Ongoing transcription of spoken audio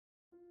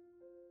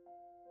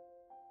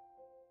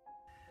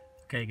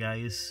Okay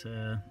guys,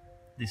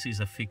 this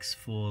is a fix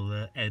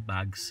for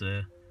airbags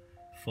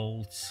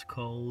faults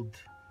code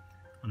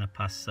on a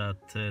Passat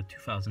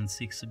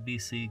 2006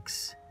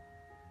 B6.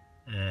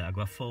 I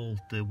got a fault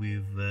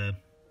with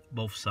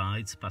both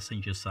sides,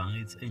 passenger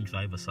sides and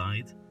driver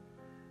side,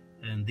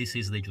 and this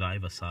is the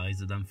driver side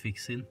that I'm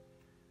fixing,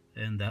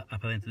 and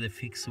apparently the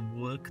fix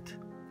worked,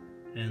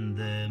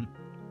 and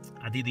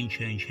I didn't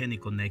change any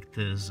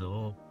connectors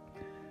or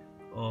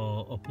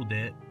put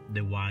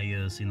the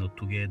wires, you know,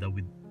 together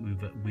with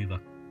a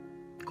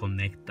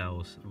connector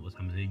or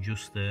something.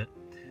 Just a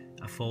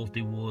fault.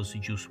 It was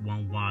just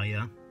one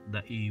wire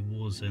that it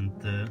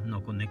wasn't no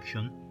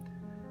connection,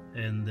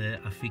 and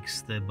I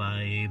fixed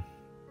by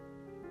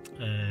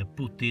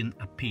putting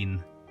a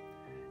pin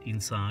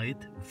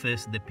inside.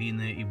 First, the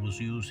pin it was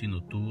used, you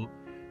know,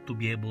 to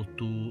be able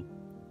to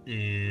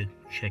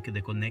check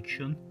the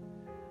connection,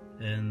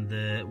 and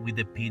with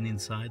the pin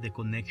inside the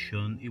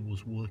connection it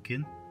was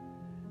working.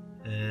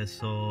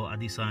 So I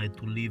decided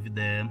to leave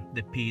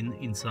the pin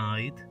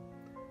inside,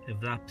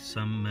 wrap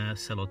some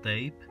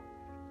sellotape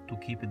to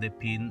keep the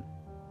pin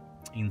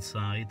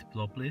inside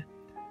properly,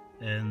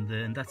 and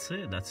that's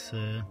it. That's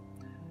the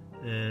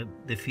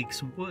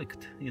fix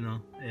worked, you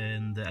know,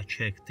 and I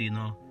checked, you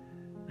know,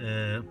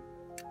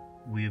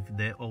 with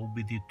the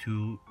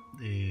OBD2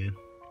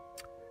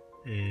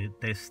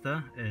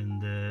 tester,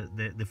 and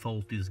the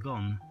fault is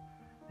gone.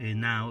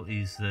 Now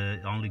is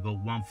only got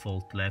one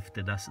fault left,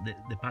 that's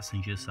the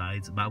passenger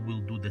side, but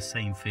we'll do the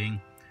same thing,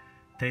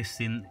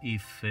 testing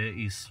if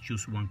it's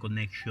just one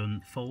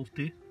connection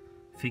faulty,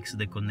 fix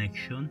the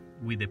connection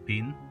with the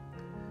pin,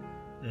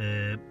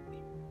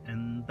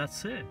 and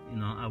that's it. You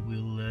know, I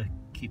will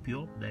keep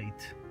you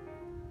updated.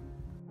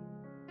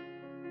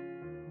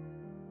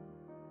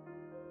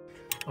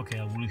 Okay,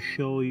 I will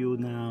show you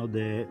now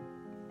the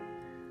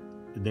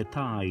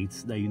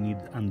ties that you need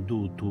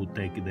undo to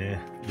take the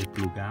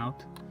plug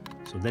out.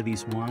 So that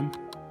is one.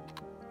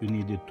 You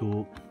needed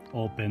to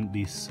open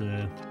this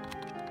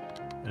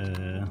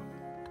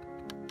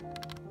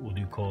what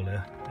do you call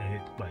it,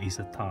 but it's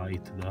a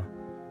tight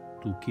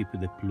to keep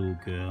the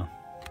plug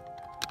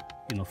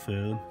you know,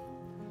 firm.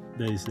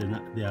 There is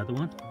the other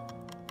one.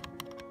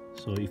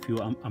 So if you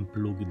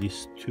unplug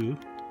these two,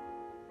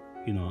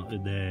 you know,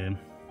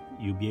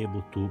 you'll be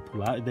able to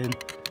pull out. Then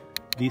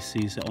this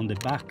is on the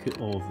back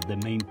of the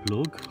main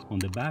plug. On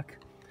the back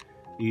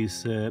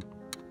is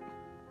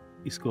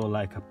it's got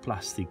like a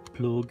plastic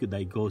plug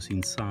that goes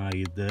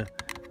inside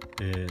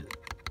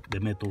the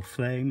metal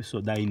frame,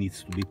 so that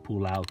needs to be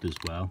pulled out as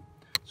well.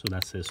 So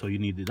that's it. So you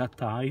need that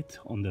tight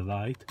on the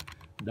right,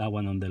 that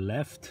one on the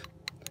left,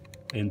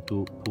 and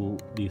to pull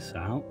this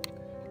out.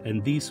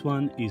 And this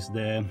one is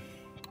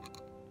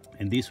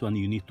and this one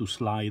you need to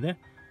slide it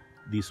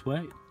this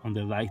way on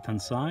the right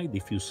hand side.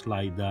 If you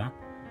slide that,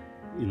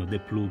 you know, the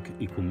plug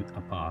it comes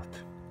apart,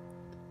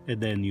 and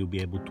then you'll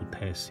be able to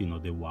test, you know,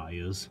 the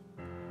wires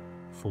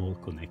for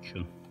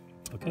connection.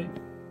 Okay,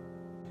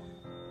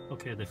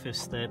 the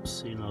first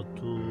steps, you know,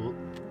 to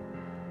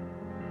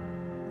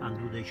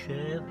undo the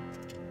chair.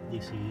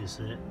 This is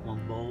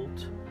one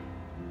bolt,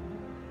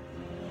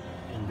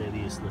 and there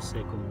is the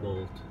second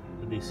bolt.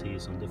 This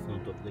is on the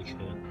front of the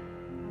chair.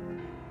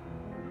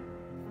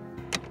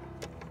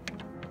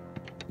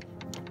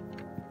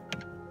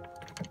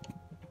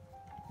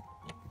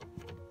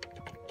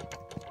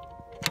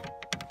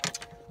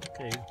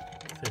 Okay,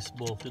 first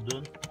bolt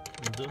done.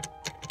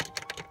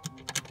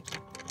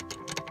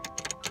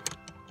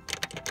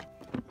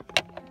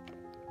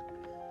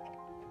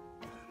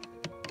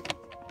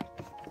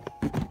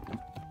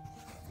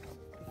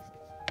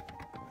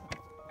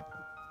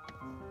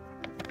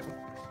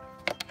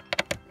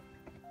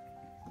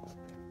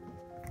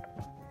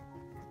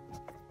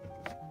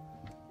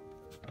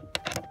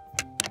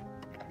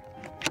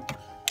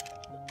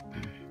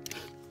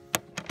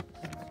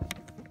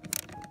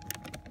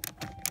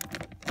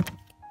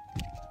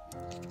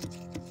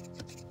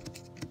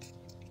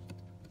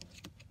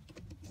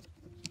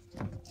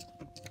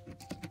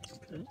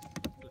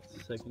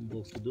 Second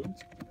bolt to do.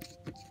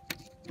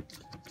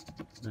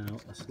 Now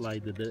I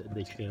slide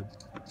the chair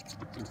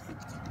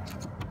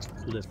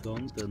to the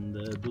front and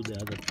do the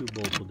other two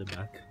bolts on the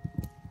back.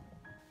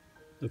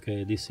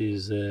 Okay, this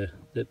is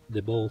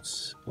the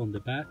bolts on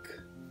the back.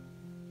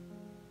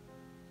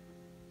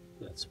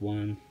 That's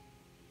one,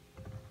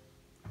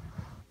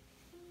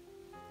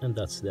 and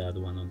that's the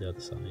other one on the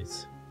other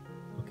sides.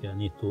 Okay, I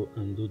need to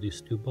undo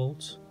these two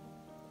bolts.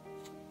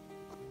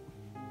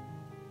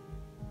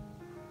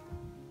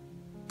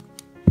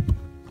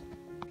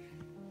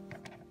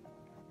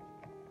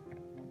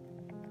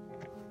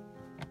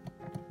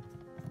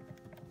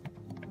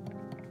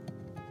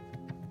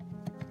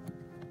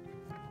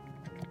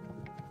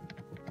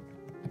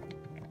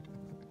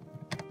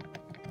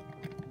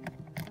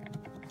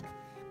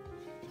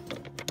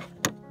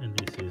 And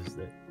this is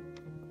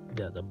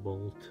the other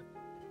bolt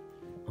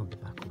on the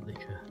back of the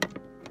chair.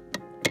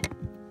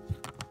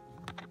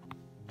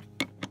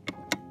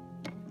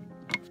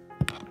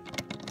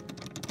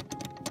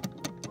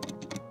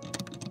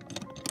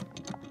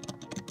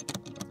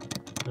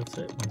 that's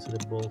it. Once the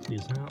bolt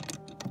is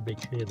out, the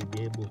chair will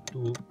be able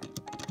to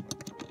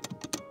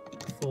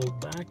fold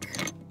back,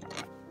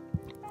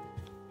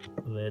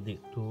 ready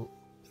to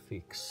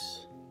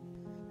fix.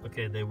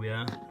 Okay, there we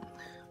are.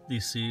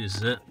 This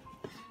is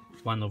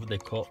one of the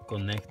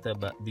connector,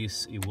 but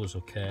this, it was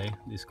okay,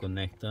 this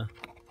connector,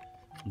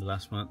 the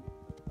last one,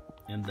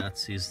 and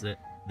that is the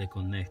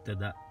connector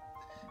that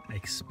I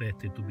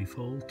expected to be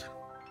fault.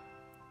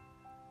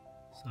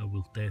 So I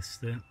will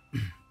test it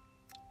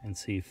and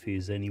see if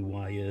there's any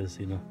wires,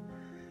 you know,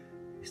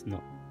 it's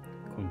not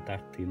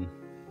contacting.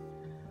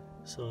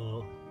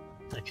 So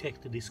I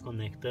checked this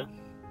connector,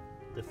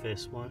 the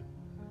first one,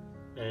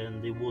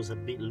 and it was a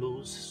bit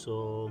loose,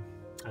 so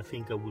I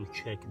think I will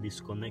check this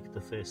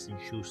connector first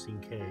just in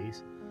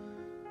case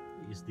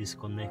it's this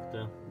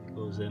connector,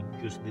 because I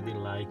just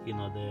didn't like, you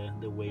know,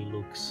 the way it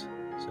looks.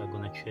 So I'm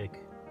gonna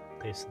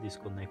test this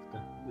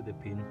connector with the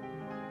pin.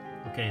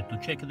 Okay, to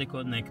check the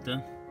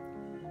connector,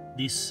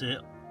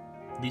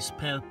 this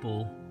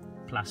purple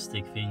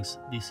plastic things,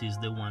 this is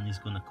the one is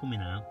gonna come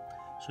in out,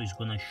 so it's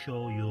gonna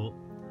show you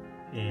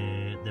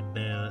the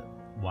bare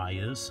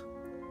wires,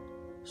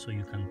 so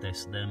you can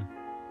test them,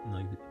 you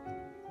know.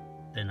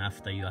 Then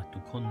after you have to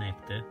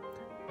connect it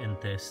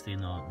and test, you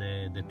know,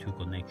 the two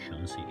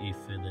connections,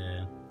 if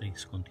there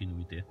is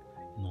continuity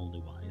in all the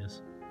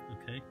wires.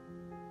 Okay.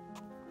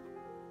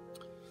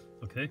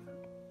 Okay.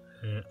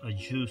 I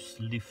just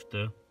lift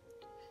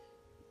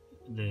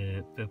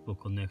the purple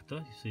connector.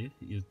 You see,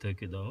 you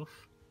take it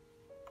off,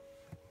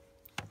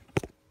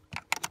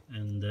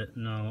 and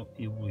now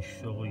it will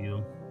show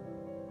you.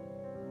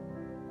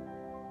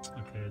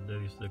 Okay,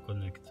 there is the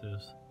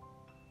connectors,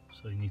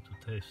 so you need to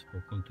test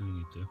for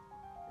continuity.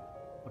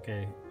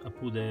 Okay, I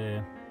put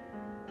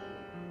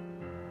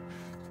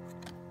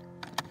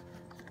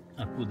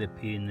the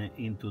pin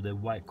into the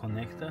white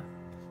connector.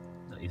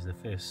 That is the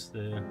first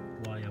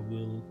wire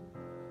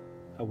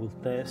I will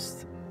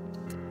test,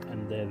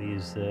 and there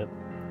is the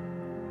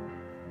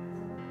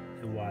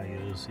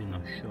wires, you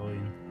know,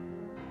 showing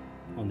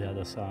on the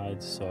other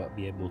side, so I'll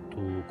be able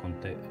to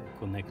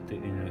connect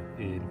it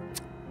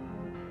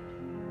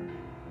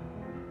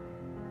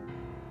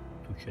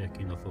to check,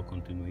 you know, for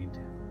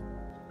continuity.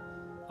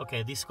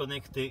 Okay, this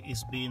connector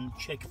is being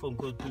checked for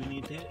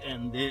continuity,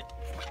 and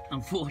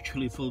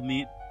unfortunately for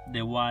me,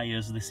 the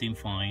wires, they seem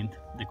fine,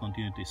 the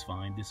continuity is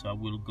fine, so I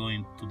will go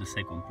into the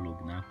second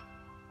plug now.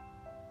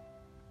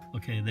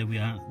 Okay, there we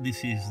are.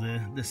 This is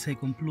the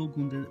second plug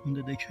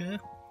under the chair.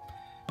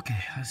 Okay,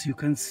 as you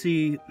can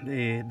see,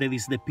 there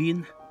is the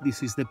pin.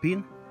 This is the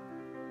pin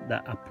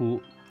that I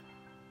put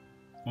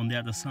on the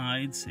other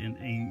sides, and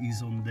it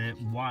is on the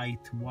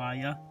white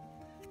wire,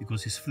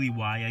 because it's 3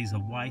 wires, it's a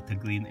white, a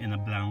green and a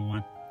brown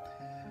one.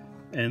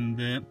 And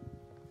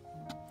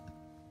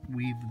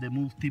with the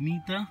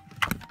multimeter,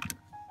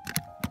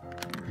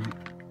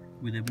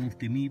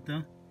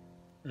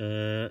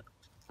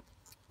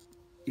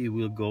 it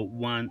will go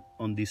one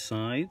on the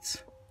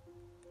sides,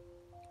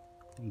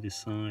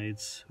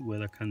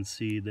 where I can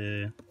see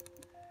the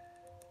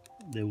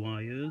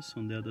wires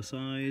on the other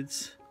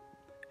sides,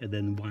 and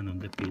then one on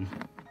the pin.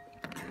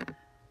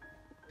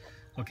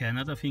 Okay,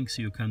 another thing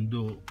you can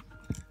do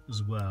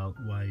as well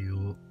while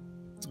you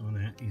on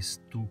it is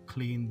to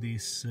clean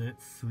these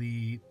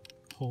 3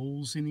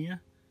 holes in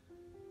here,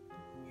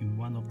 in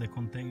one of the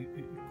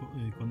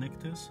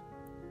connectors.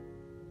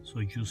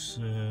 So just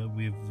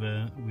with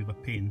a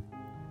pin,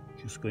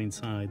 just go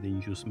inside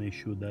and just make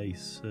sure that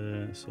it's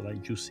so,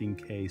 like, just in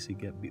case it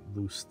get a bit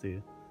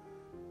rusty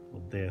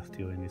or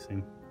dirty or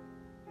anything,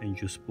 and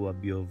just put a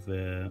bit of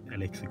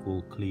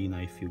electrical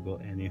cleaner if you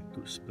got any,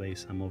 to spray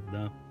some of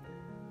that,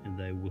 and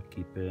that will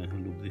keep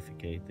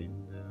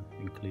lubricating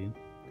and clean.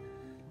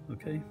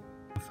 Okay,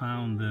 I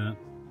found the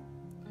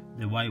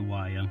white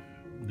wire,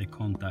 the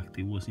contact,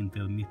 it was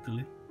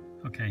intermittently.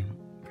 Okay,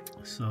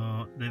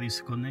 so there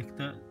is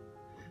connector.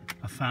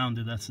 I found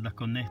that that's the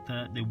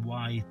connector, the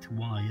white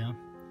wire,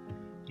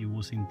 it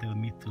was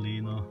intermittently,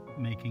 you know,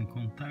 making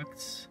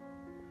contacts.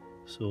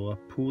 So I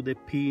put the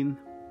pin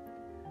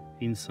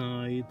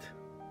inside,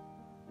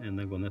 and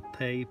I'm gonna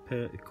tape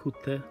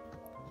cut the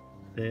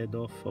head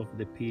off of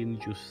the pin,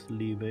 just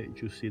leave it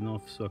just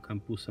enough so I can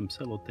put some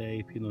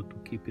sellotape, you know, to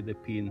keep the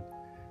pin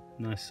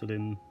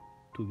nicely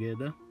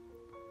together,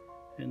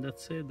 and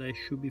that's it. That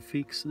should be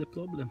fixed the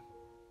problem.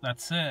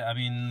 That's it. I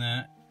mean,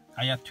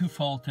 I had 2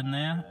 faults in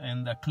there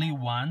and a clear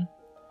one,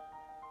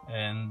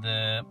 and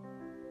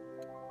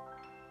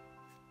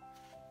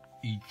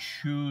it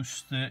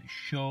just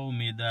showed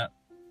me that,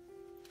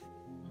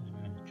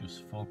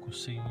 just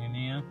focusing in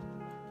here,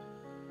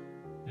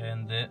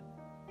 and it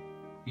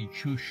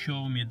just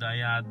showed me that I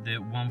had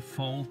 1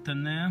 fault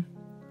in there,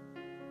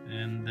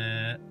 and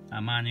I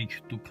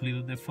managed to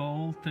clear the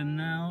fault, and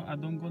now I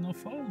don't got no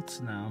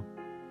faults now.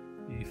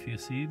 If you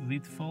see,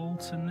 with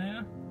faults in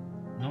there,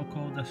 no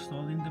code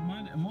installed in the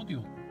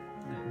module.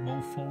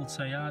 Both faults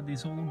I had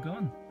is all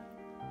gone.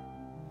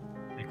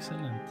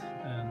 Excellent.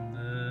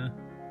 And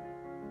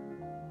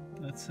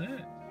that's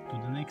it. To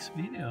the next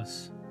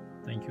videos.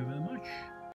 Thank you very much.